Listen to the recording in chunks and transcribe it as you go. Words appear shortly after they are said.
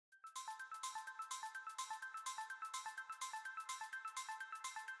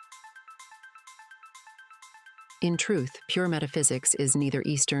In truth, pure metaphysics is neither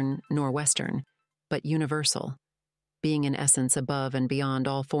Eastern nor Western, but universal, being in essence above and beyond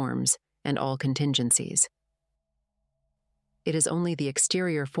all forms and all contingencies. It is only the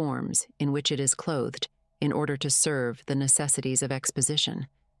exterior forms in which it is clothed in order to serve the necessities of exposition,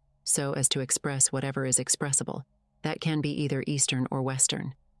 so as to express whatever is expressible, that can be either Eastern or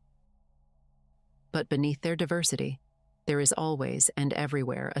Western. But beneath their diversity, there is always and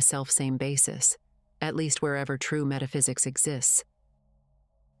everywhere a self-same basis, at least wherever true metaphysics exists.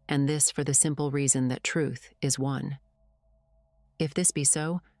 And this for the simple reason that truth is one. If this be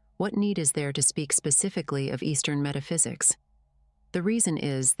so, what need is there to speak specifically of Eastern metaphysics? The reason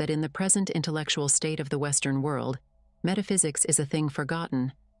is that in the present intellectual state of the Western world, metaphysics is a thing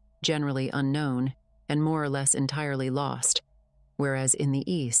forgotten, generally unknown, and more or less entirely lost, whereas in the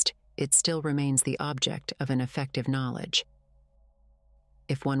East, it still remains the object of an effective knowledge.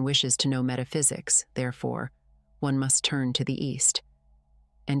 If one wishes to know metaphysics, therefore, one must turn to the East.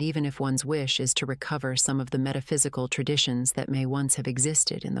 And even if one's wish is to recover some of the metaphysical traditions that may once have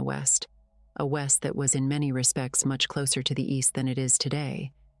existed in the West, a West that was in many respects much closer to the East than it is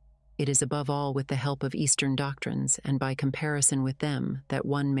today, it is above all with the help of Eastern doctrines and by comparison with them that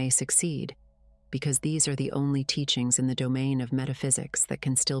one may succeed, because these are the only teachings in the domain of metaphysics that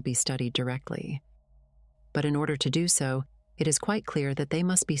can still be studied directly. But in order to do so, it is quite clear that they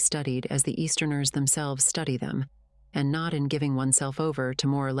must be studied as the Easterners themselves study them, and not in giving oneself over to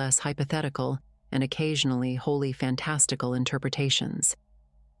more or less hypothetical and occasionally wholly fantastical interpretations.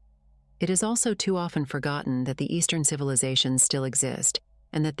 It is also too often forgotten that the Eastern civilizations still exist,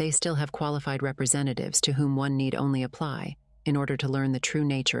 and that they still have qualified representatives to whom one need only apply in order to learn the true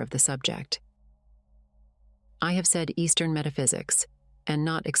nature of the subject. I have said Eastern metaphysics, and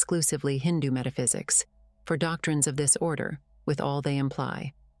not exclusively Hindu metaphysics, for doctrines of this order, with all they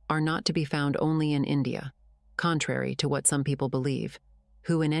imply, are not to be found only in India, contrary to what some people believe,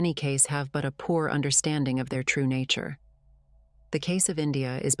 who in any case have but a poor understanding of their true nature. The case of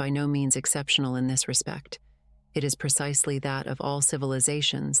India is by no means exceptional in this respect. It is precisely that of all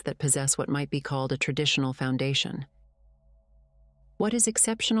civilizations that possess what might be called a traditional foundation. What is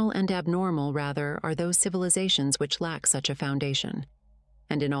exceptional and abnormal, rather, are those civilizations which lack such a foundation.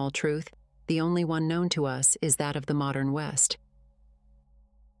 And in all truth, the only one known to us is that of the modern West.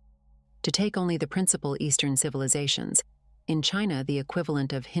 To take only the principal Eastern civilizations, in China the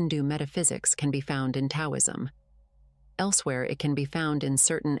equivalent of Hindu metaphysics can be found in Taoism. Elsewhere it can be found in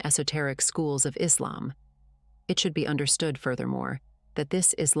certain esoteric schools of Islam. It should be understood, furthermore, that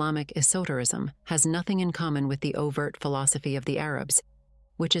this Islamic esotericism has nothing in common with the overt philosophy of the Arabs,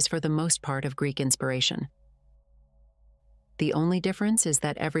 which is for the most part of Greek inspiration. The only difference is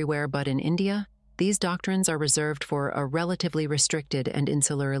that everywhere but in India, these doctrines are reserved for a relatively restricted and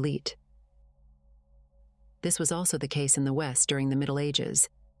insular elite. This was also the case in the West during the Middle Ages,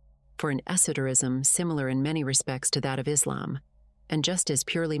 for an esotericism similar in many respects to that of Islam, and just as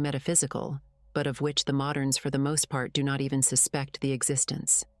purely metaphysical, but of which the moderns for the most part do not even suspect the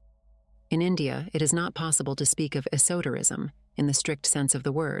existence. In India, it is not possible to speak of esotericism in the strict sense of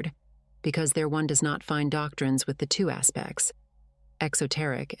the word, because there one does not find doctrines with the two aspects,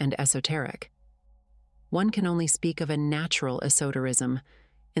 exoteric and esoteric. One can only speak of a natural esotericism,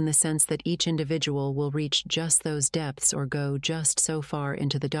 in the sense that each individual will reach just those depths or go just so far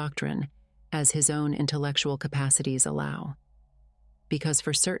into the doctrine as his own intellectual capacities allow. Because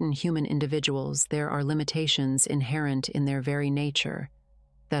for certain human individuals there are limitations inherent in their very nature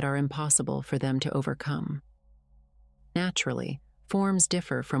that are impossible for them to overcome. Naturally, forms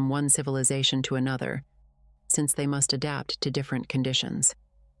differ from one civilization to another, since they must adapt to different conditions.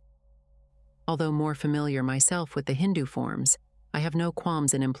 Although more familiar myself with the Hindu forms, I have no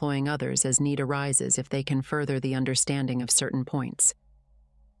qualms in employing others as need arises if they can further the understanding of certain points.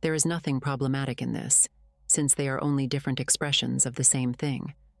 There is nothing problematic in this, since they are only different expressions of the same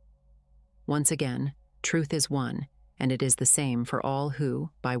thing. Once again, truth is one, and it is the same for all who,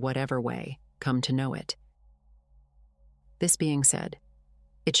 by whatever way, come to know it. This being said,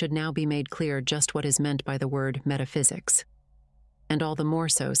 it should now be made clear just what is meant by the word metaphysics, and all the more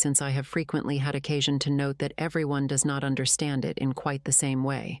so since I have frequently had occasion to note that everyone does not understand it in quite the same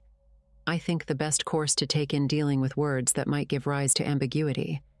way. I think the best course to take in dealing with words that might give rise to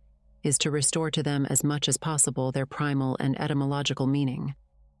ambiguity is to restore to them as much as possible their primal and etymological meaning.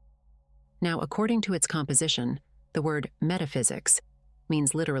 Now, according to its composition, the word metaphysics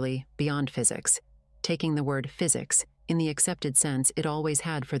means literally beyond physics, taking the word physics in the accepted sense it always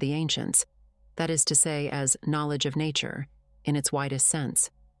had for the ancients, that is to say, as knowledge of nature, in its widest sense.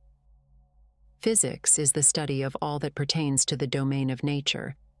 Physics is the study of all that pertains to the domain of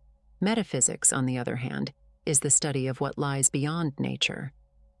nature. Metaphysics, on the other hand, is the study of what lies beyond nature.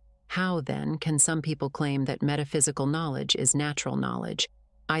 How, then, can some people claim that metaphysical knowledge is natural knowledge,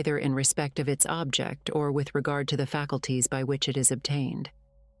 either in respect of its object or with regard to the faculties by which it is obtained?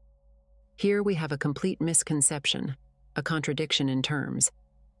 Here we have a complete misconception, a contradiction in terms.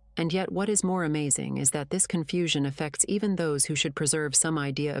 And yet what is more amazing is that this confusion affects even those who should preserve some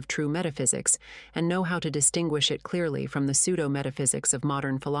idea of true metaphysics and know how to distinguish it clearly from the pseudo-metaphysics of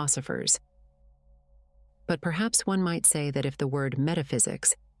modern philosophers. But perhaps one might say that if the word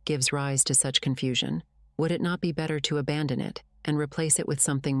metaphysics gives rise to such confusion, would it not be better to abandon it and replace it with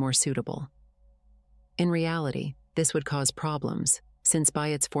something more suitable? In reality, this would cause problems, since by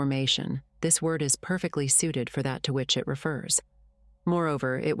its formation, this word is perfectly suited for that to which it refers.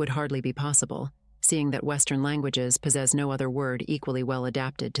 Moreover, it would hardly be possible, seeing that Western languages possess no other word equally well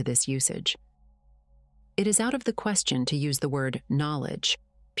adapted to this usage. It is out of the question to use the word knowledge,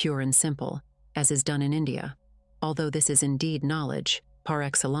 pure and simple, as is done in India, although this is indeed knowledge, par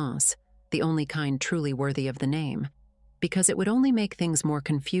excellence, the only kind truly worthy of the name, because it would only make things more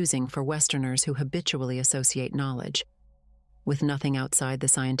confusing for Westerners who habitually associate knowledge with nothing outside the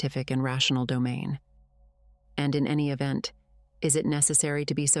scientific and rational domain. And in any event, is it necessary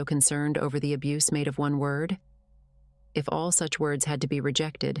to be so concerned over the abuse made of one word? If all such words had to be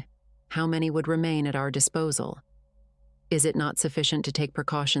rejected, how many would remain at our disposal? Is it not sufficient to take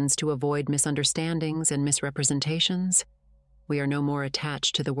precautions to avoid misunderstandings and misrepresentations? We are no more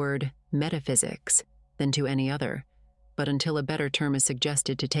attached to the word metaphysics than to any other, but until a better term is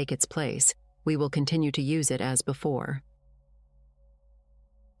suggested to take its place, we will continue to use it as before.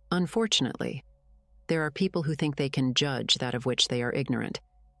 Unfortunately, there are people who think they can judge that of which they are ignorant,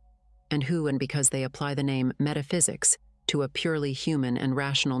 and who, and because they apply the name metaphysics to a purely human and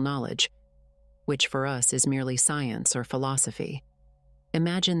rational knowledge, which for us is merely science or philosophy,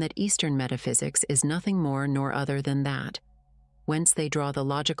 imagine that Eastern metaphysics is nothing more nor other than that, whence they draw the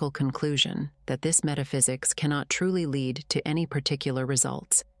logical conclusion that this metaphysics cannot truly lead to any particular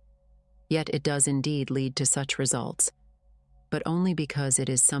results. Yet it does indeed lead to such results, but only because it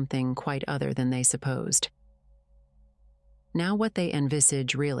is something quite other than they supposed. Now what they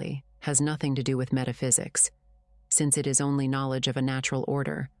envisage really has nothing to do with metaphysics, since it is only knowledge of a natural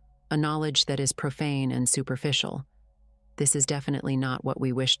order, a knowledge that is profane and superficial. This is definitely not what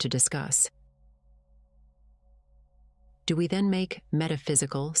we wish to discuss. Do we then make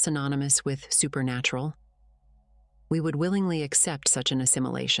metaphysical synonymous with supernatural? We would willingly accept such an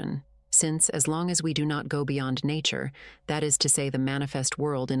assimilation, since, as long as we do not go beyond nature, that is to say the manifest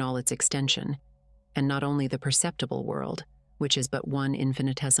world in all its extension, and not only the perceptible world, which is but one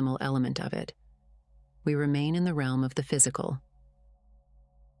infinitesimal element of it, we remain in the realm of the physical.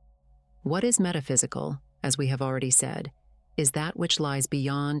 What is metaphysical, as we have already said, is that which lies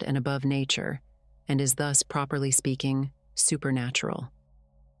beyond and above nature, and is thus, properly speaking, supernatural.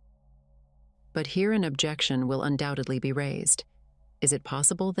 But here an objection will undoubtedly be raised. Is it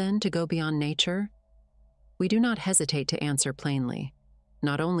possible, then, to go beyond nature? We do not hesitate to answer plainly.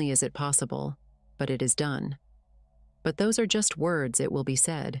 Not only is it possible, but it is done. But those are just words, it will be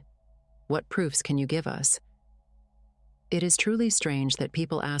said. What proofs can you give us? It is truly strange that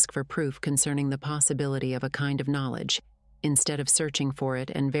people ask for proof concerning the possibility of a kind of knowledge, instead of searching for it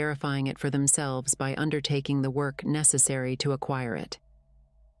and verifying it for themselves by undertaking the work necessary to acquire it.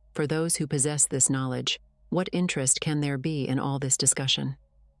 For those who possess this knowledge, what interest can there be in all this discussion?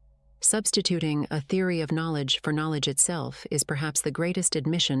 Substituting a theory of knowledge for knowledge itself is perhaps the greatest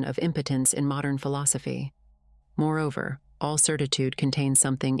admission of impotence in modern philosophy. Moreover, all certitude contains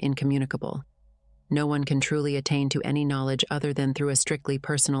something incommunicable. No one can truly attain to any knowledge other than through a strictly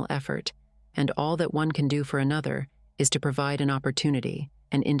personal effort, and all that one can do for another is to provide an opportunity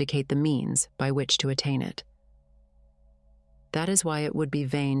and indicate the means by which to attain it. That is why it would be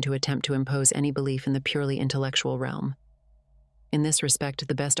vain to attempt to impose any belief in the purely intellectual realm. In this respect,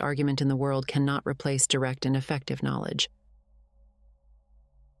 the best argument in the world cannot replace direct and effective knowledge.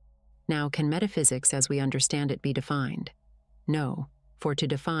 Now, can metaphysics as we understand it be defined? No, for to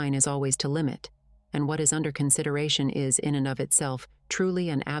define is always to limit, and what is under consideration is, in and of itself, truly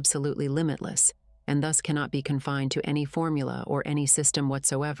and absolutely limitless, and thus cannot be confined to any formula or any system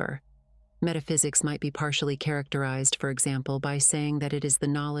whatsoever. Metaphysics might be partially characterized, for example, by saying that it is the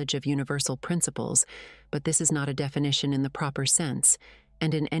knowledge of universal principles, but this is not a definition in the proper sense,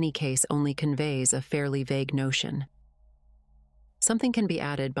 and in any case only conveys a fairly vague notion. Something can be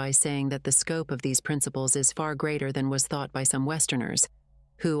added by saying that the scope of these principles is far greater than was thought by some Westerners,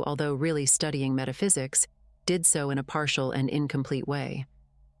 who, although really studying metaphysics, did so in a partial and incomplete way.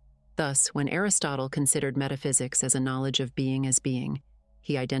 Thus, when Aristotle considered metaphysics as a knowledge of being as being,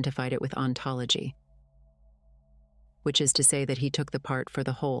 he identified it with ontology. which is to say that he took the part for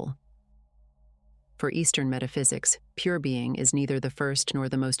the whole. For Eastern metaphysics, pure being is neither the first nor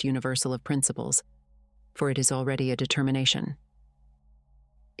the most universal of principles, for it is already a determination.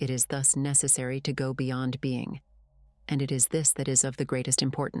 It is thus necessary to go beyond being, and it is this that is of the greatest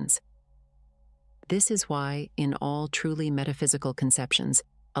importance. This is why, in all truly metaphysical conceptions,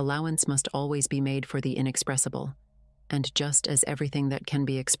 allowance must always be made for the inexpressible, and just as everything that can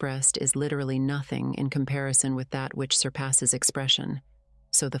be expressed is literally nothing in comparison with that which surpasses expression,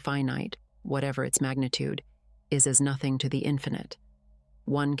 so the finite, whatever its magnitude, is as nothing to the infinite.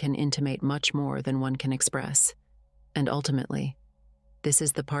 One can intimate much more than one can express, and ultimately, this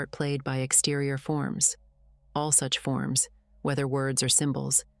is the part played by exterior forms. All such forms, whether words or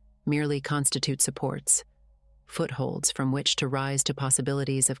symbols, merely constitute supports, footholds from which to rise to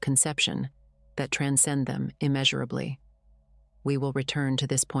possibilities of conception that transcend them immeasurably. We will return to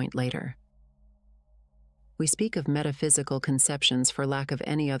this point later. We speak of metaphysical conceptions for lack of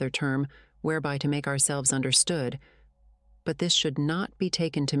any other term whereby to make ourselves understood, but this should not be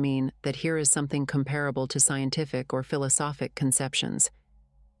taken to mean that here is something comparable to scientific or philosophic conceptions.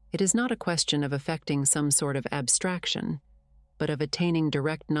 It is not a question of effecting some sort of abstraction, but of attaining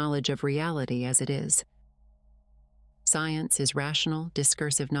direct knowledge of reality as it is. Science is rational,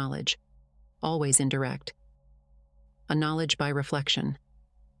 discursive knowledge, always indirect. A knowledge by reflection.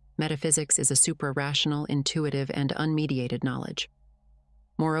 Metaphysics is a supra-rational, intuitive, and unmediated knowledge.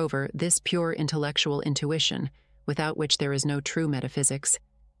 Moreover, this pure intellectual intuition, without which there is no true metaphysics,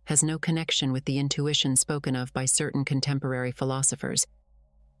 has no connection with the intuition spoken of by certain contemporary philosophers,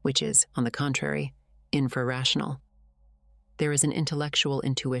 which is, on the contrary, infra-rational. There is an intellectual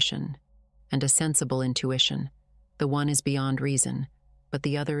intuition and a sensible intuition. The one is beyond reason, but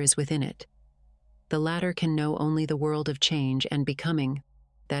the other is within it. The latter can know only the world of change and becoming,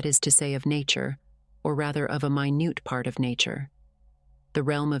 that is to say of nature, or rather of a minute part of nature. The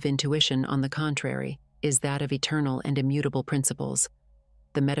realm of intuition, on the contrary, is that of eternal and immutable principles,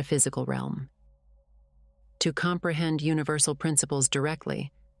 the metaphysical realm. To comprehend universal principles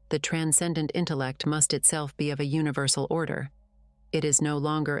directly, the transcendent intellect must itself be of a universal order. It is no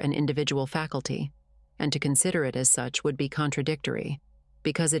longer an individual faculty, and to consider it as such would be contradictory,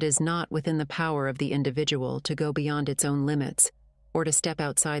 because it is not within the power of the individual to go beyond its own limits, or to step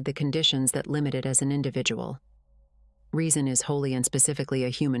outside the conditions that limit it as an individual. Reason is wholly and specifically a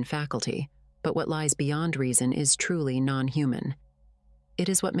human faculty, but what lies beyond reason is truly non-human. It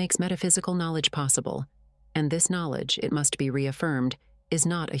is what makes metaphysical knowledge possible, and this knowledge, it must be reaffirmed, is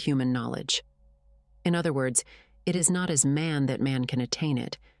not a human knowledge. In other words, it is not as man that man can attain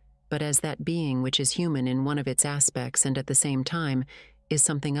it, but as that being which is human in one of its aspects and at the same time is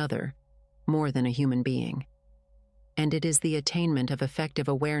something other, more than a human being. And it is the attainment of effective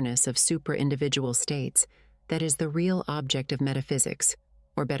awareness of supra-individual states that is the real object of metaphysics,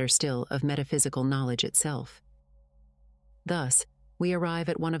 or better still, of metaphysical knowledge itself. Thus, we arrive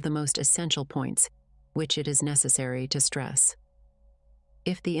at one of the most essential points, which it is necessary to stress.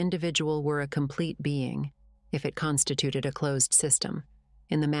 If the individual were a complete being, if it constituted a closed system,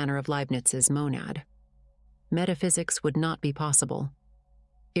 in the manner of Leibniz's monad, metaphysics would not be possible.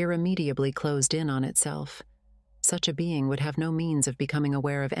 Irremediably closed in on itself, such a being would have no means of becoming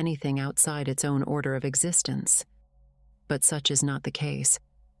aware of anything outside its own order of existence. But such is not the case.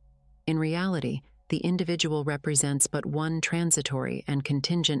 In reality, the individual represents but one transitory and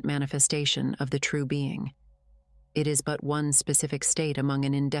contingent manifestation of the true being. It is but one specific state among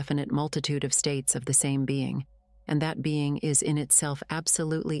an indefinite multitude of states of the same being, and that being is in itself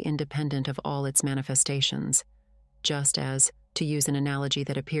absolutely independent of all its manifestations, just as, to use an analogy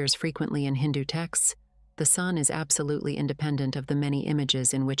that appears frequently in Hindu texts, the sun is absolutely independent of the many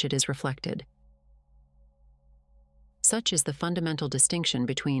images in which it is reflected. Such is the fundamental distinction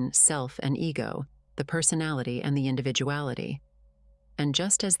between self and ego, the personality and the individuality. And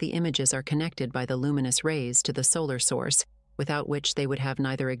just as the images are connected by the luminous rays to the solar source, without which they would have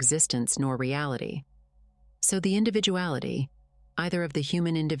neither existence nor reality, so the individuality, either of the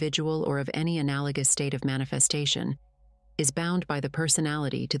human individual or of any analogous state of manifestation, is bound by the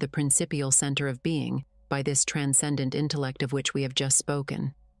personality to the principial center of being, by this transcendent intellect of which we have just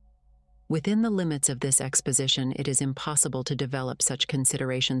spoken. Within the limits of this exposition, it is impossible to develop such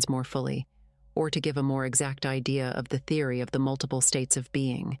considerations more fully, or to give a more exact idea of the theory of the multiple states of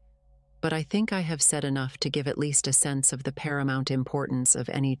being. But I think I have said enough to give at least a sense of the paramount importance of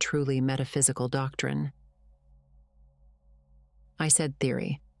any truly metaphysical doctrine. I said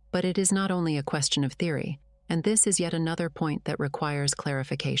theory, but it is not only a question of theory, and this is yet another point that requires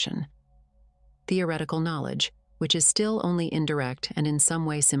clarification. Theoretical knowledge, which is still only indirect and in some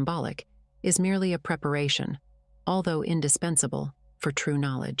way symbolic, is merely a preparation, although indispensable for true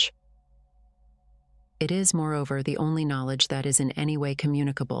knowledge. It is, moreover, the only knowledge that is in any way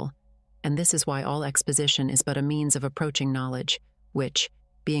communicable, and this is why all exposition is but a means of approaching knowledge, which,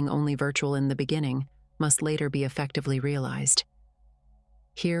 being only virtual in the beginning, must later be effectively realized.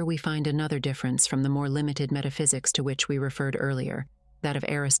 Here we find another difference from the more limited metaphysics to which we referred earlier, that of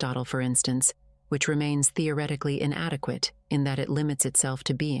Aristotle, for instance, which remains theoretically inadequate in that it limits itself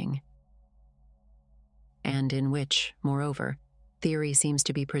to being, and in which, moreover, theory seems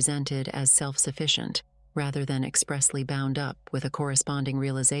to be presented as self-sufficient, rather than expressly bound up with a corresponding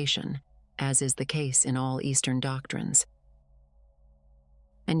realization, as is the case in all Eastern doctrines.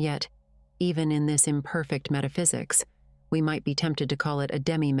 And yet, even in this imperfect metaphysics, we might be tempted to call it a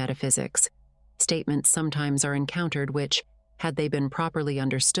demi-metaphysics. Statements sometimes are encountered which, had they been properly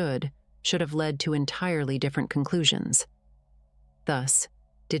understood, should have led to entirely different conclusions. Thus,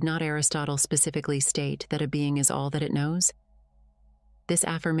 did not Aristotle specifically state that a being is all that it knows? This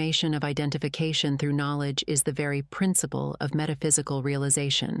affirmation of identification through knowledge is the very principle of metaphysical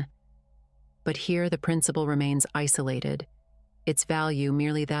realization. But here the principle remains isolated, its value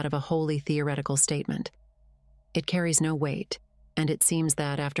merely that of a wholly theoretical statement. It carries no weight, and it seems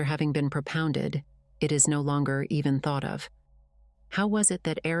that after having been propounded, it is no longer even thought of. How was it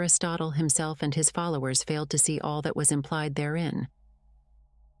that Aristotle himself and his followers failed to see all that was implied therein?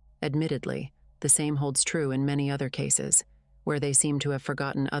 Admittedly, the same holds true in many other cases, where they seem to have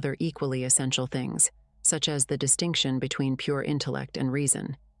forgotten other equally essential things, such as the distinction between pure intellect and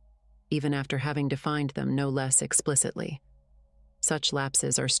reason, even after having defined them no less explicitly. Such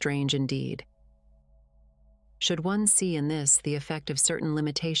lapses are strange indeed. Should one see in this the effect of certain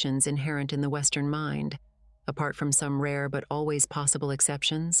limitations inherent in the Western mind, apart from some rare but always possible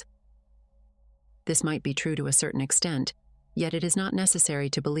exceptions? This might be true to a certain extent, yet it is not necessary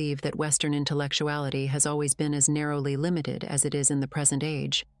to believe that Western intellectuality has always been as narrowly limited as it is in the present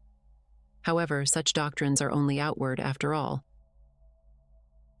age. However, such doctrines are only outward after all.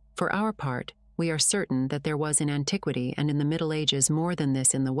 For our part, we are certain that there was in antiquity and in the Middle Ages more than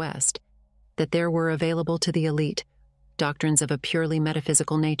this in the West, that there were available to the elite doctrines of a purely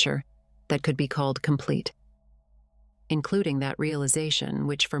metaphysical nature that could be called complete, including that realization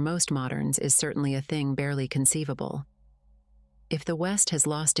which for most moderns is certainly a thing barely conceivable. If the West has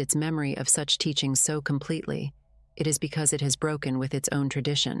lost its memory of such teachings so completely, it is because it has broken with its own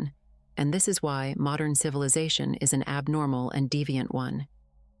tradition, and this is why modern civilization is an abnormal and deviant one.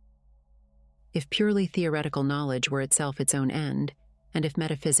 If purely theoretical knowledge were itself its own end, and if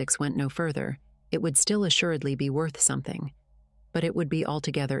metaphysics went no further, it would still assuredly be worth something, but it would be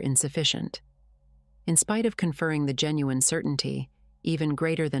altogether insufficient. In spite of conferring the genuine certainty, even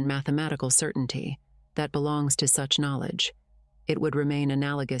greater than mathematical certainty, that belongs to such knowledge, it would remain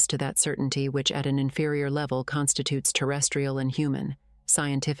analogous to that certainty which at an inferior level constitutes terrestrial and human,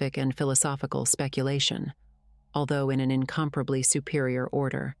 scientific and philosophical speculation, although in an incomparably superior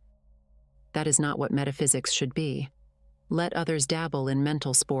order. That is not what metaphysics should be. Let others dabble in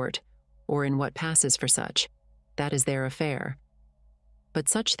mental sport, or in what passes for such. That is their affair. But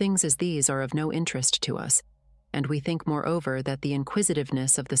such things as these are of no interest to us, and we think moreover that the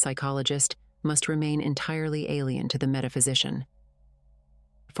inquisitiveness of the psychologist must remain entirely alien to the metaphysician.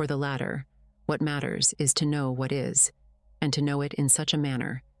 For the latter, what matters is to know what is, and to know it in such a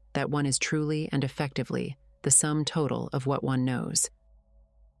manner that one is truly and effectively the sum total of what one knows.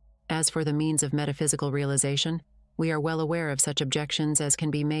 As for the means of metaphysical realization, we are well aware of such objections as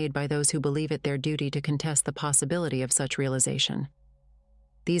can be made by those who believe it their duty to contest the possibility of such realization.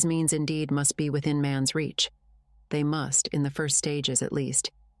 These means indeed must be within man's reach. They must, in the first stages at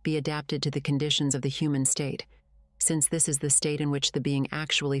least, be adapted to the conditions of the human state, since this is the state in which the being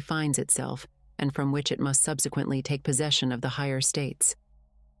actually finds itself, and from which it must subsequently take possession of the higher states.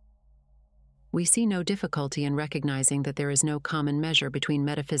 We see no difficulty in recognizing that there is no common measure between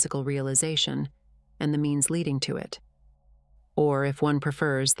metaphysical realization and the means leading to it, or, if one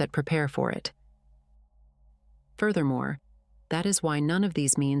prefers, that prepare for it. Furthermore, that is why none of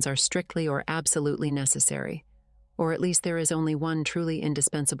these means are strictly or absolutely necessary, or at least there is only one truly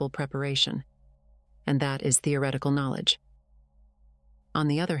indispensable preparation, and that is theoretical knowledge. On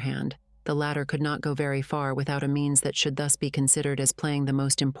the other hand, the latter could not go very far without a means that should thus be considered as playing the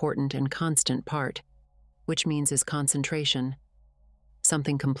most important and constant part, which means is concentration,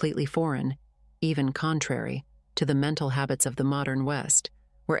 something completely foreign, even contrary, to the mental habits of the modern West,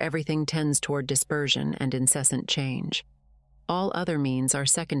 where everything tends toward dispersion and incessant change. All other means are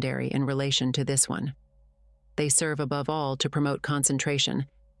secondary in relation to this one. They serve above all to promote concentration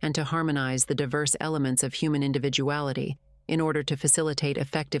and to harmonize the diverse elements of human individuality in order to facilitate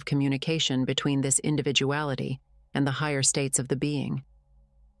effective communication between this individuality and the higher states of the being.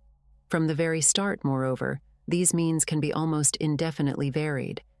 From the very start, moreover, these means can be almost indefinitely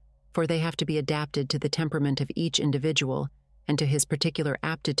varied, for they have to be adapted to the temperament of each individual and to his particular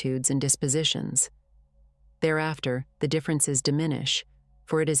aptitudes and dispositions. Thereafter, the differences diminish,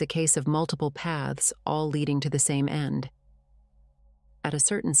 for it is a case of multiple paths, all leading to the same end. At a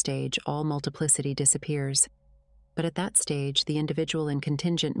certain stage, all multiplicity disappears, but at that stage, the individual and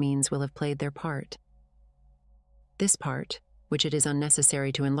contingent means will have played their part. This part, which it is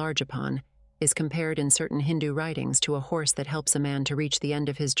unnecessary to enlarge upon, is compared in certain Hindu writings to a horse that helps a man to reach the end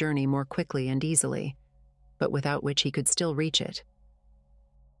of his journey more quickly and easily, but without which he could still reach it.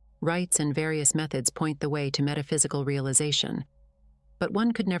 Rites and various methods point the way to metaphysical realization, but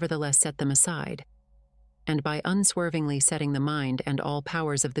one could nevertheless set them aside, and by unswervingly setting the mind and all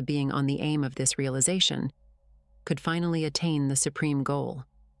powers of the being on the aim of this realization, could finally attain the supreme goal.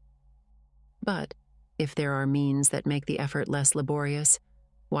 But if there are means that make the effort less laborious,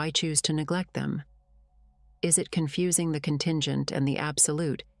 why choose to neglect them? Is it confusing the contingent and the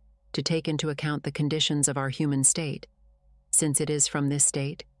absolute to take into account the conditions of our human state, since it is from this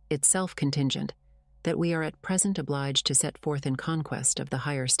state, itself contingent, that we are at present obliged to set forth in conquest of the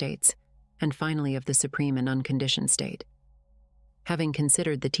higher states, and finally of the supreme and unconditioned state? Having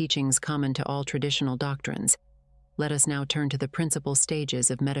considered the teachings common to all traditional doctrines, let us now turn to the principal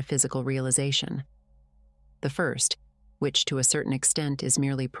stages of metaphysical realization. The first, which to a certain extent is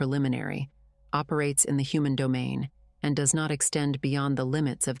merely preliminary, operates in the human domain and does not extend beyond the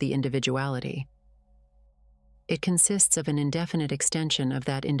limits of the individuality. It consists of an indefinite extension of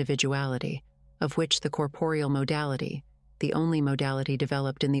that individuality, of which the corporeal modality, the only modality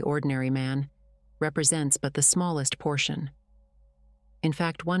developed in the ordinary man, represents but the smallest portion. In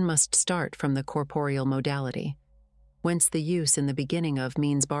fact, one must start from the corporeal modality, whence the use in the beginning of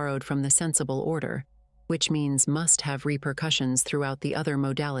means borrowed from the sensible order, which means must have repercussions throughout the other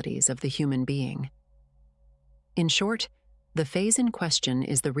modalities of the human being. In short, the phase in question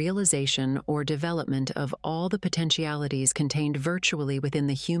is the realization or development of all the potentialities contained virtually within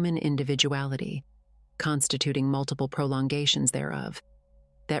the human individuality, constituting multiple prolongations thereof,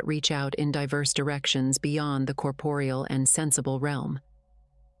 that reach out in diverse directions beyond the corporeal and sensible realm.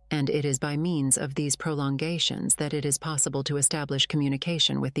 And it is by means of these prolongations that it is possible to establish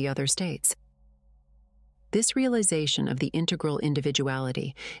communication with the other states. This realization of the integral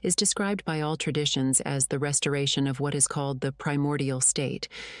individuality is described by all traditions as the restoration of what is called the primordial state,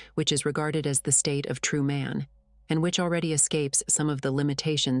 which is regarded as the state of true man, and which already escapes some of the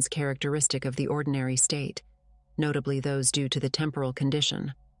limitations characteristic of the ordinary state, notably those due to the temporal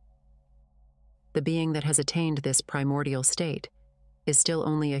condition. The being that has attained this primordial state is still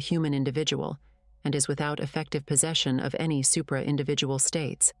only a human individual and is without effective possession of any supra-individual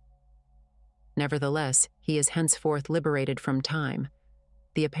states. Nevertheless, he is henceforth liberated from time,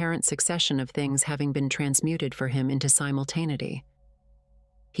 the apparent succession of things having been transmuted for him into simultaneity.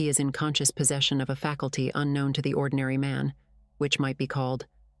 He is in conscious possession of a faculty unknown to the ordinary man, which might be called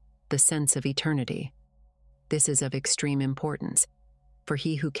the sense of eternity. This is of extreme importance, for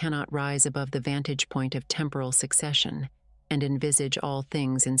he who cannot rise above the vantage point of temporal succession and envisage all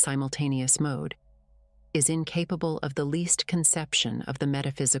things in simultaneous mode is incapable of the least conception of the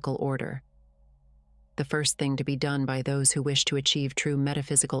metaphysical order. The first thing to be done by those who wish to achieve true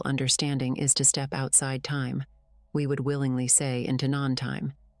metaphysical understanding is to step outside time, we would willingly say into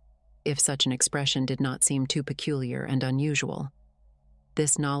non-time, if such an expression did not seem too peculiar and unusual.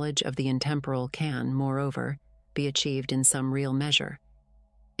 This knowledge of the intemporal can, moreover, be achieved in some real measure,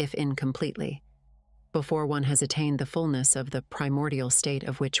 if incompletely, before one has attained the fullness of the primordial state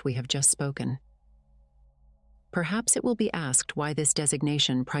of which we have just spoken. Perhaps it will be asked why this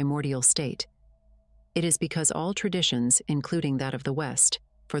designation primordial state. It is because all traditions, including that of the West,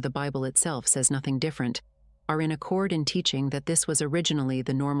 for the Bible itself says nothing different, are in accord in teaching that this was originally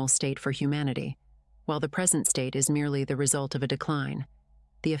the normal state for humanity, while the present state is merely the result of a decline,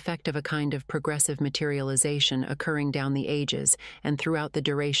 the effect of a kind of progressive materialization occurring down the ages and throughout the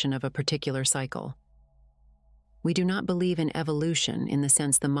duration of a particular cycle. We do not believe in evolution in the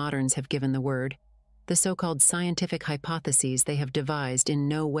sense the moderns have given the word. The so-called scientific hypotheses they have devised in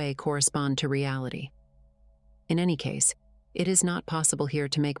no way correspond to reality. In any case, it is not possible here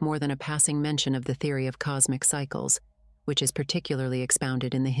to make more than a passing mention of the theory of cosmic cycles, which is particularly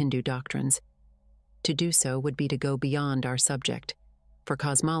expounded in the Hindu doctrines. To do so would be to go beyond our subject, for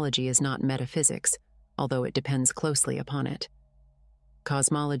cosmology is not metaphysics, although it depends closely upon it.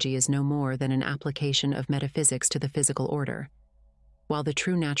 Cosmology is no more than an application of metaphysics to the physical order, while the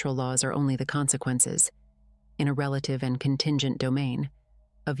true natural laws are only the consequences, in a relative and contingent domain,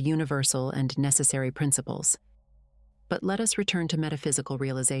 of universal and necessary principles. But let us return to metaphysical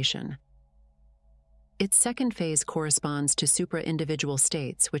realization. Its second phase corresponds to supra-individual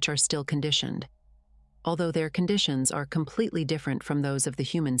states which are still conditioned, although their conditions are completely different from those of the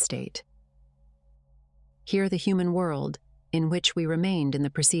human state. Here the human world, in which we remained in the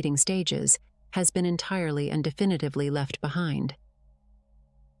preceding stages, has been entirely and definitively left behind.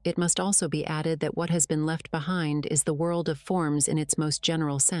 It must also be added that what has been left behind is the world of forms in its most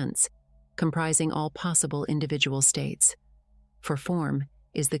general sense, comprising all possible individual states. For form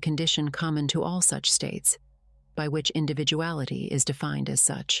is the condition common to all such states, by which individuality is defined as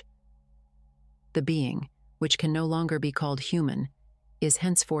such. The being, which can no longer be called human, is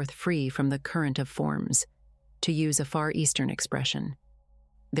henceforth free from the current of forms, to use a Far Eastern expression.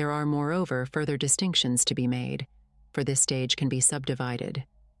 There are, moreover, further distinctions to be made, for this stage can be subdivided.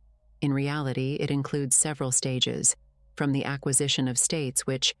 In reality, it includes several stages, from the acquisition of states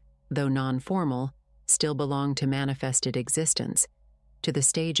which, though non-formal, still belong to manifested existence, to the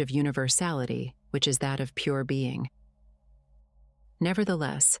stage of universality, which is that of pure being.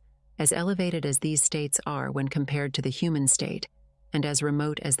 Nevertheless, as elevated as these states are when compared to the human state, and as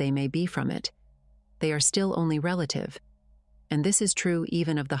remote as they may be from it, they are still only relative, and this is true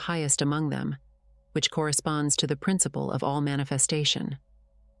even of the highest among them, which corresponds to the principle of all manifestation.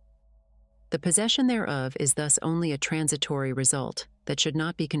 The possession thereof is thus only a transitory result that should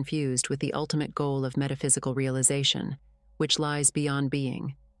not be confused with the ultimate goal of metaphysical realization, which lies beyond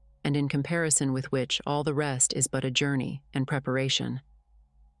being, and in comparison with which all the rest is but a journey and preparation.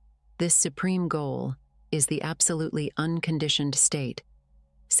 This supreme goal is the absolutely unconditioned state,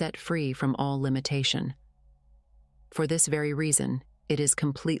 set free from all limitation. For this very reason, it is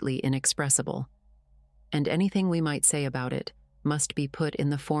completely inexpressible, and anything we might say about it must be put in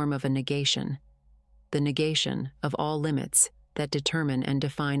the form of a negation, the negation of all limits that determine and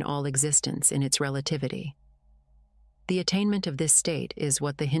define all existence in its relativity. The attainment of this state is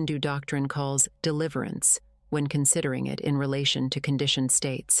what the Hindu doctrine calls deliverance when considering it in relation to conditioned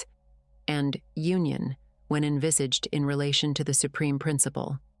states, and union when envisaged in relation to the supreme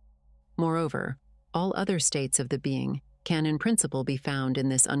principle. Moreover, all other states of the being can in principle be found in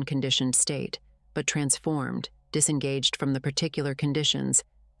this unconditioned state, but transformed, disengaged from the particular conditions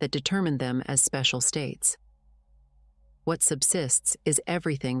that determine them as special states. What subsists is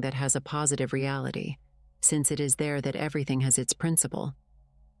everything that has a positive reality, since it is there that everything has its principle.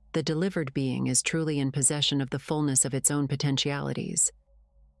 The delivered being is truly in possession of the fullness of its own potentialities.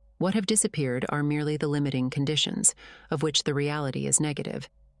 What have disappeared are merely the limiting conditions, of which the reality is negative,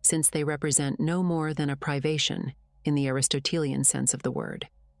 since they represent no more than a privation in the Aristotelian sense of the word.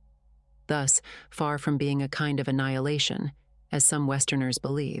 Thus, far from being a kind of annihilation, as some Westerners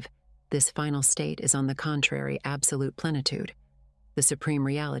believe, this final state is on the contrary absolute plenitude, the supreme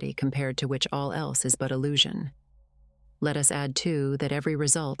reality compared to which all else is but illusion. Let us add, too, that every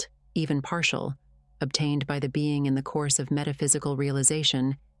result, even partial, obtained by the being in the course of metaphysical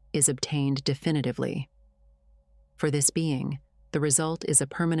realization is obtained definitively. For this being, the result is a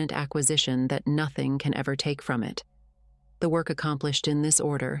permanent acquisition that nothing can ever take from it. The work accomplished in this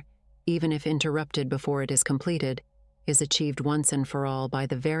order, even if interrupted before it is completed, is achieved once and for all by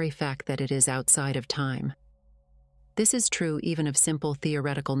the very fact that it is outside of time. This is true even of simple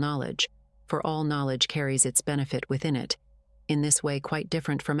theoretical knowledge, for all knowledge carries its benefit within it, in this way quite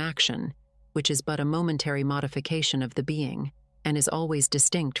different from action, which is but a momentary modification of the being, and is always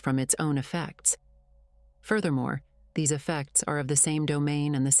distinct from its own effects. Furthermore, these effects are of the same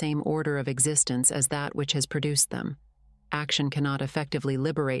domain and the same order of existence as that which has produced them. Action cannot effectively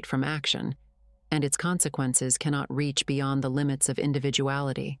liberate from action, and its consequences cannot reach beyond the limits of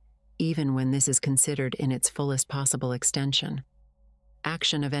individuality, even when this is considered in its fullest possible extension.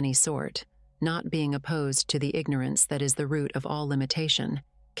 Action of any sort, not being opposed to the ignorance that is the root of all limitation,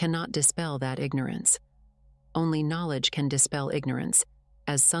 cannot dispel that ignorance. Only knowledge can dispel ignorance,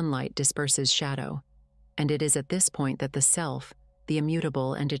 as sunlight disperses shadow, and it is at this point that the self, the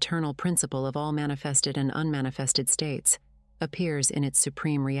immutable and eternal principle of all manifested and unmanifested states, appears in its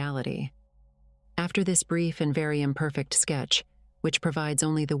supreme reality. After this brief and very imperfect sketch, which provides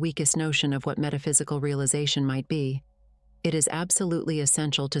only the weakest notion of what metaphysical realization might be, it is absolutely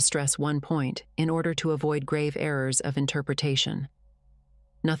essential to stress one point in order to avoid grave errors of interpretation.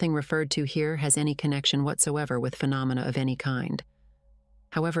 Nothing referred to here has any connection whatsoever with phenomena of any kind,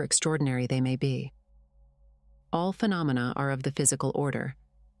 however extraordinary they may be. All phenomena are of the physical order.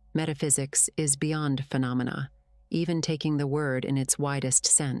 Metaphysics is beyond phenomena, even taking the word in its widest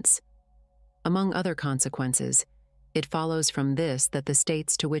sense. Among other consequences, it follows from this that the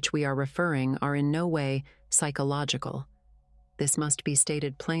states to which we are referring are in no way psychological. this must be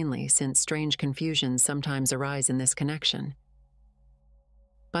stated plainly since strange confusions sometimes arise in this connection.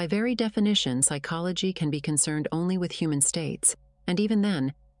 By very definition, psychology can be concerned only with human states, and even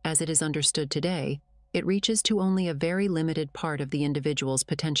then, as it is understood today, it reaches to only a very limited part of the individual's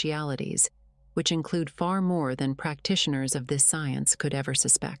potentialities, which include far more than practitioners of this science could ever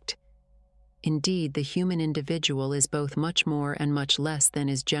suspect. Indeed, the human individual is both much more and much less than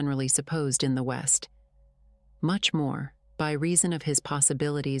is generally supposed in the West. Much more, by reason of his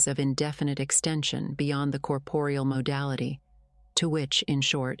possibilities of indefinite extension beyond the corporeal modality, to which, in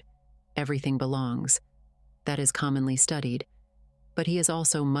short, everything belongs, that is commonly studied, but he is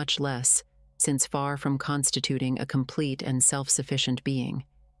also much less, since far from constituting a complete and self-sufficient being,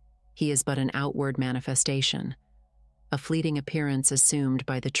 he is but an outward manifestation, a fleeting appearance assumed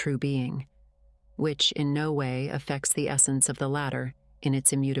by the true being, which in no way affects the essence of the latter in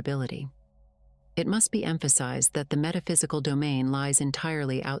its immutability. It must be emphasized that the metaphysical domain lies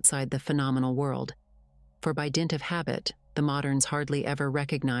entirely outside the phenomenal world, for by dint of habit, the moderns hardly ever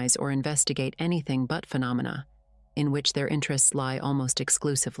recognize or investigate anything but phenomena, in which their interests lie almost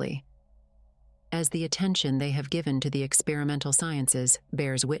exclusively, as the attention they have given to the experimental sciences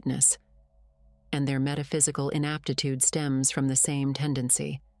bears witness, and their metaphysical inaptitude stems from the same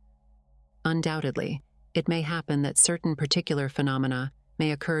tendency. Undoubtedly, it may happen that certain particular phenomena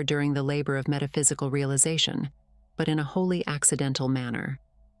may occur during the labor of metaphysical realization, but in a wholly accidental manner.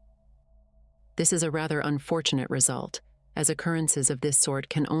 This is a rather unfortunate result, as occurrences of this sort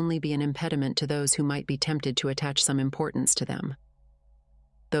can only be an impediment to those who might be tempted to attach some importance to them.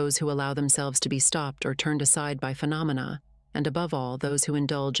 Those who allow themselves to be stopped or turned aside by phenomena, and above all, those who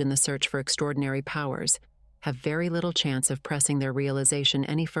indulge in the search for extraordinary powers, have very little chance of pressing their realization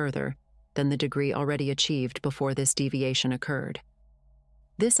any further than the degree already achieved before this deviation occurred.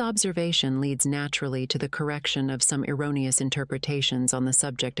 This observation leads naturally to the correction of some erroneous interpretations on the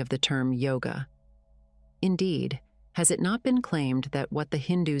subject of the term yoga. Indeed, has it not been claimed that what the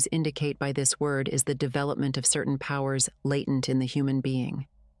Hindus indicate by this word is the development of certain powers latent in the human being?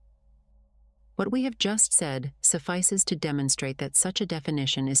 What we have just said suffices to demonstrate that such a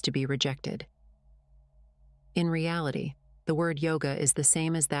definition is to be rejected. In reality, the word yoga is the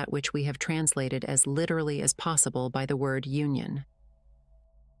same as that which we have translated as literally as possible by the word union.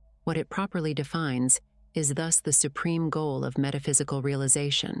 What it properly defines is thus the supreme goal of metaphysical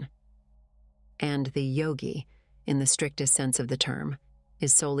realization, and the yogi, in the strictest sense of the term,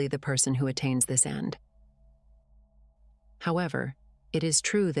 is solely the person who attains this end. However, it is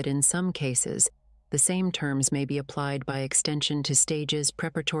true that in some cases, the same terms may be applied by extension to stages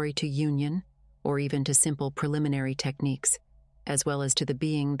preparatory to union, or even to simple preliminary techniques, as well as to the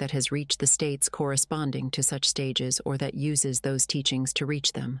being that has reached the states corresponding to such stages or that uses those teachings to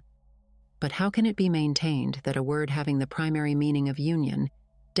reach them. But how can it be maintained that a word having the primary meaning of union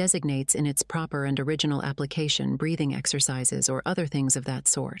designates in its proper and original application breathing exercises or other things of that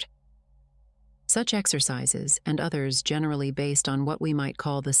sort? Such exercises, and others generally based on what we might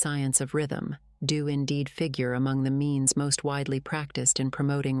call the science of rhythm, do indeed figure among the means most widely practiced in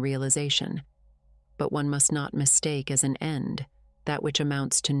promoting realization. But one must not mistake as an end that which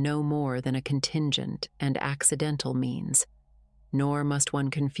amounts to no more than a contingent and accidental means, nor must one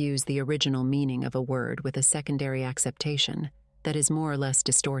confuse the original meaning of a word with a secondary acceptation that is more or less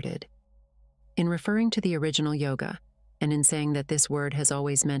distorted. In referring to the original yoga, and in saying that this word has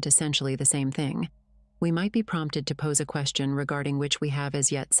always meant essentially the same thing, we might be prompted to pose a question regarding which we have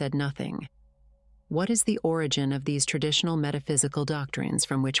as yet said nothing. What is the origin of these traditional metaphysical doctrines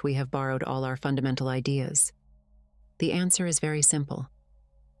from which we have borrowed all our fundamental ideas? The answer is very simple,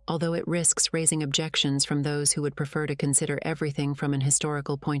 although it risks raising objections from those who would prefer to consider everything from an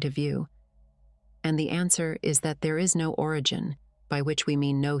historical point of view. And the answer is that there is no origin, by which we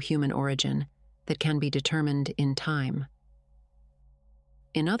mean no human origin, that can be determined in time.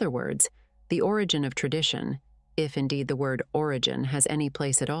 In other words, the origin of tradition, if indeed the word origin has any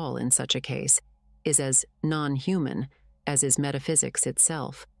place at all in such a case, is as non-human as is metaphysics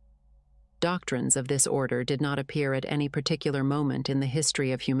itself. Doctrines of this order did not appear at any particular moment in the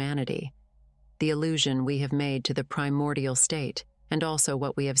history of humanity. The allusion we have made to the primordial state, and also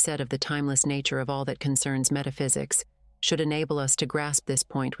what we have said of the timeless nature of all that concerns metaphysics, should enable us to grasp this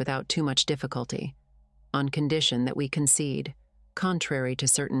point without too much difficulty, on condition that we concede, contrary to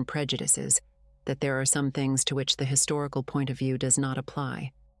certain prejudices, that there are some things to which the historical point of view does not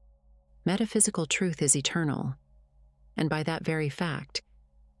apply. Metaphysical truth is eternal, and by that very fact,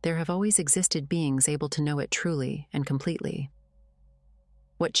 there have always existed beings able to know it truly and completely.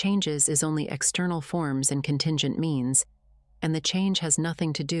 What changes is only external forms and contingent means, and the change has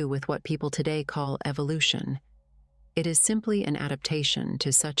nothing to do with what people today call evolution. It is simply an adaptation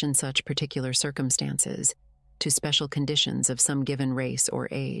to such and such particular circumstances, to special conditions of some given race or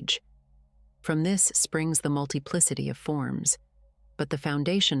age. From this springs the multiplicity of forms, but the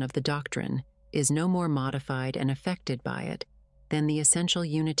foundation of the doctrine is no more modified and affected by it than the essential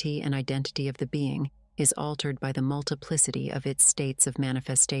unity and identity of the being is altered by the multiplicity of its states of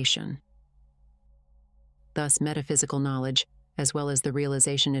manifestation. Thus, metaphysical knowledge, as well as the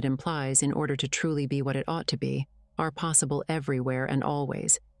realization it implies in order to truly be what it ought to be, are possible everywhere and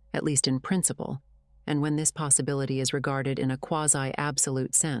always, at least in principle, and when this possibility is regarded in a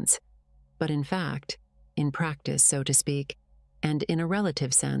quasi-absolute sense, but in fact, in practice, so to speak, and in a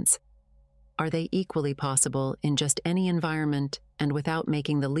relative sense, are they equally possible in just any environment and without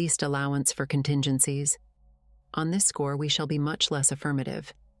making the least allowance for contingencies? On this score, we shall be much less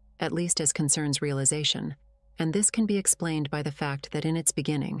affirmative, at least as concerns realization, and this can be explained by the fact that in its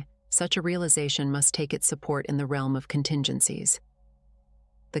beginning, such a realization must take its support in the realm of contingencies.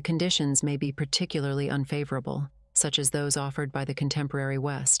 The conditions may be particularly unfavorable, such as those offered by the contemporary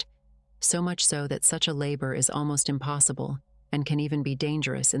West, so much so that such a labor is almost impossible and can even be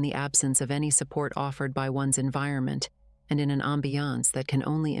dangerous in the absence of any support offered by one's environment and in an ambiance that can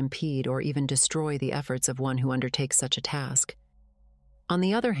only impede or even destroy the efforts of one who undertakes such a task. On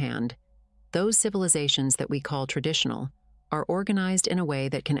the other hand, those civilizations that we call traditional are organized in a way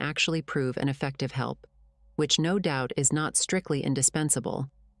that can actually prove an effective help, which no doubt is not strictly indispensable,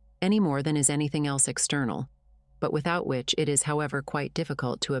 any more than is anything else external, but without which it is, however, quite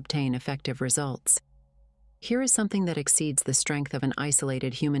difficult to obtain effective results. Here is something that exceeds the strength of an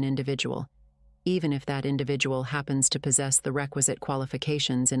isolated human individual, even if that individual happens to possess the requisite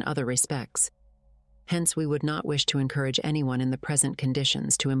qualifications in other respects. Hence, we would not wish to encourage anyone in the present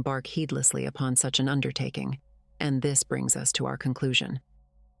conditions to embark heedlessly upon such an undertaking, and this brings us to our conclusion.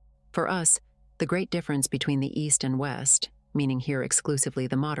 For us, the great difference between the East and West, meaning here exclusively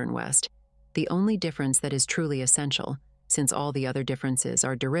the modern West, the only difference that is truly essential, since all the other differences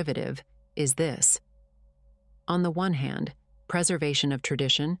are derivative, is this. On the one hand, preservation of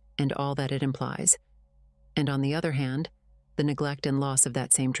tradition and all that it implies, and on the other hand, the neglect and loss of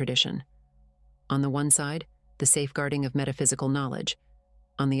that same tradition. On the one side, the safeguarding of metaphysical knowledge,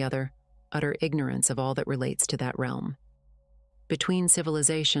 on the other, utter ignorance of all that relates to that realm. Between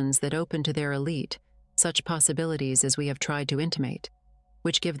civilizations that open to their elite such possibilities as we have tried to intimate,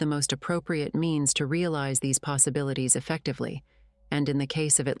 which give the most appropriate means to realize these possibilities effectively, and in the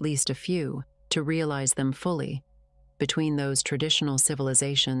case of at least a few, to realize them fully, between those traditional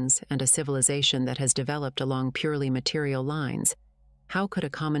civilizations and a civilization that has developed along purely material lines, how could a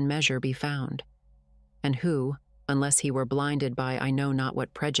common measure be found? And who, unless he were blinded by I know not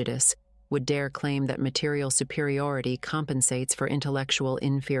what prejudice, would dare claim that material superiority compensates for intellectual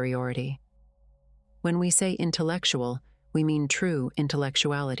inferiority? When we say intellectual, we mean true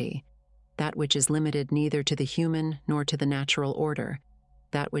intellectuality, that which is limited neither to the human nor to the natural order,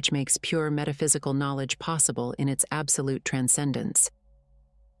 that which makes pure metaphysical knowledge possible in its absolute transcendence.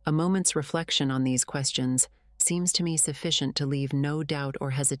 A moment's reflection on these questions seems to me sufficient to leave no doubt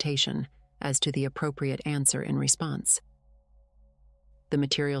or hesitation as to the appropriate answer in response. The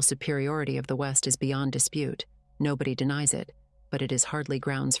material superiority of the West is beyond dispute. Nobody denies it, but it is hardly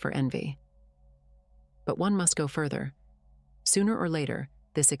grounds for envy. But one must go further. Sooner or later,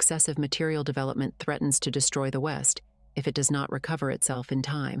 this excessive material development threatens to destroy the West if it does not recover itself in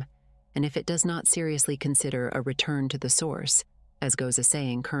time, and if it does not seriously consider a return to the source, as goes a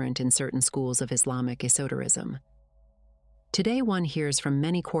saying current in certain schools of Islamic esotericism. Today one hears from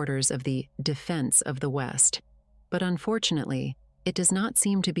many quarters of the defense of the West, but unfortunately, it does not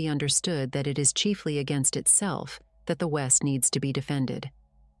seem to be understood that it is chiefly against itself that the West needs to be defended,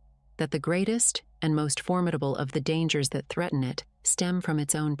 that the greatest and most formidable of the dangers that threaten it stem from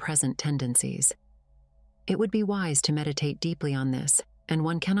its own present tendencies. It would be wise to meditate deeply on this, and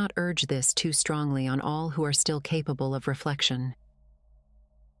one cannot urge this too strongly on all who are still capable of reflection.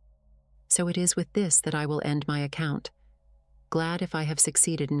 So it is with this that I will end my account, glad if I have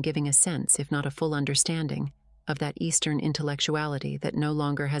succeeded in giving a sense, if not a full understanding, of that Eastern intellectuality that no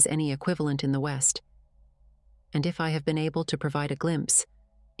longer has any equivalent in the West, and if I have been able to provide a glimpse,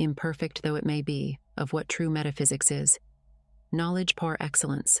 imperfect though it may be, of what true metaphysics is, knowledge par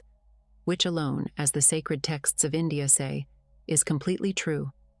excellence, which alone, as the sacred texts of India say, is completely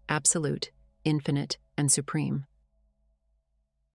true, absolute, infinite, and supreme.